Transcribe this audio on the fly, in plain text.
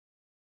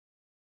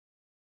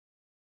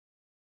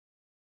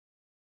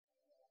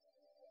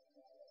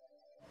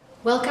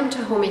Welcome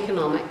to Home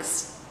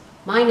Economics.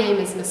 My name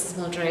is Mrs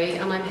Muldrew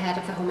and I'm head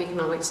of the Home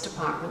Economics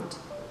department.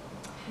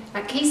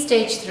 At Key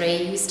Stage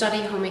 3 you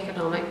study Home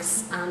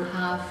Economics and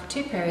have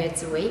 2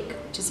 periods a week,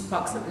 which is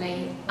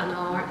approximately an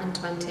hour and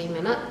 20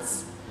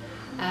 minutes.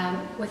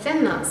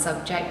 Within that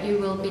subject you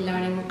will be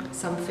learning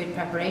some food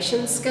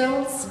preparation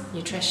skills,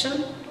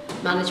 nutrition,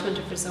 management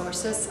of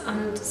resources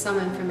and some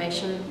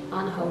information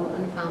on home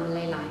and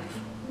family life.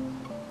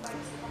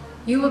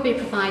 You will be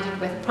provided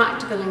with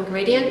practical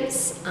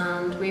ingredients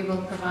and we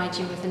will provide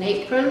you with an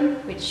apron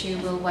which you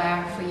will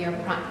wear for your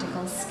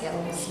practical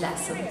skills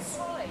lessons.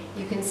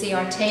 You can see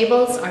our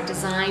tables are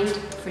designed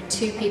for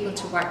 2 people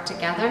to work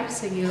together,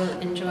 so you'll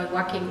enjoy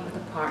working with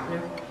a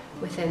partner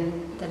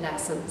within the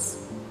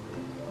lessons.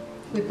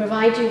 We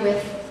provide you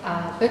with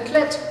a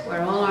booklet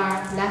where all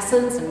our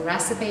lessons and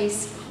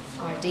recipes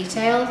are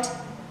detailed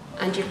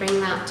and you bring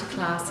that to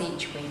class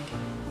each week.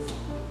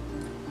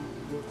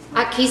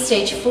 At Key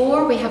Stage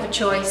 4 we have a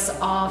choice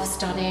of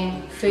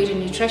studying food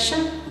and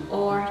nutrition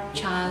or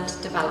child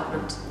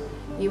development.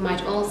 You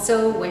might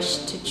also wish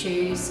to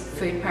choose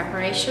food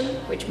preparation,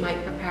 which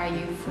might prepare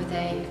you for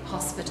the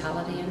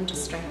hospitality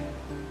industry.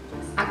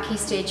 At Key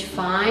Stage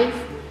 5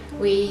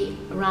 we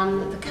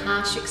run the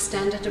Cash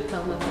Extended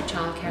Diploma for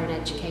Childcare and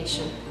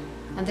Education,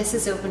 and this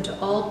is open to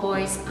all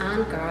boys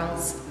and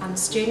girls, and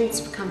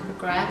students can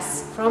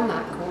progress from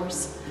that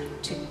course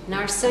to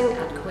nursing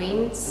at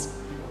Queen's,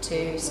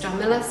 to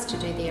Stranmillis to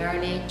do the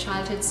early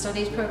childhood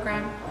studies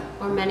programme,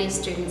 or many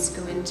students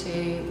go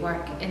into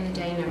work in the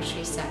day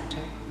nursery sector.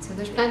 So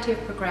there's plenty of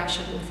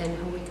progression within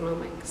Home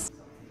Economics.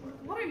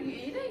 What are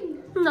you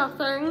eating?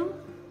 Nothing.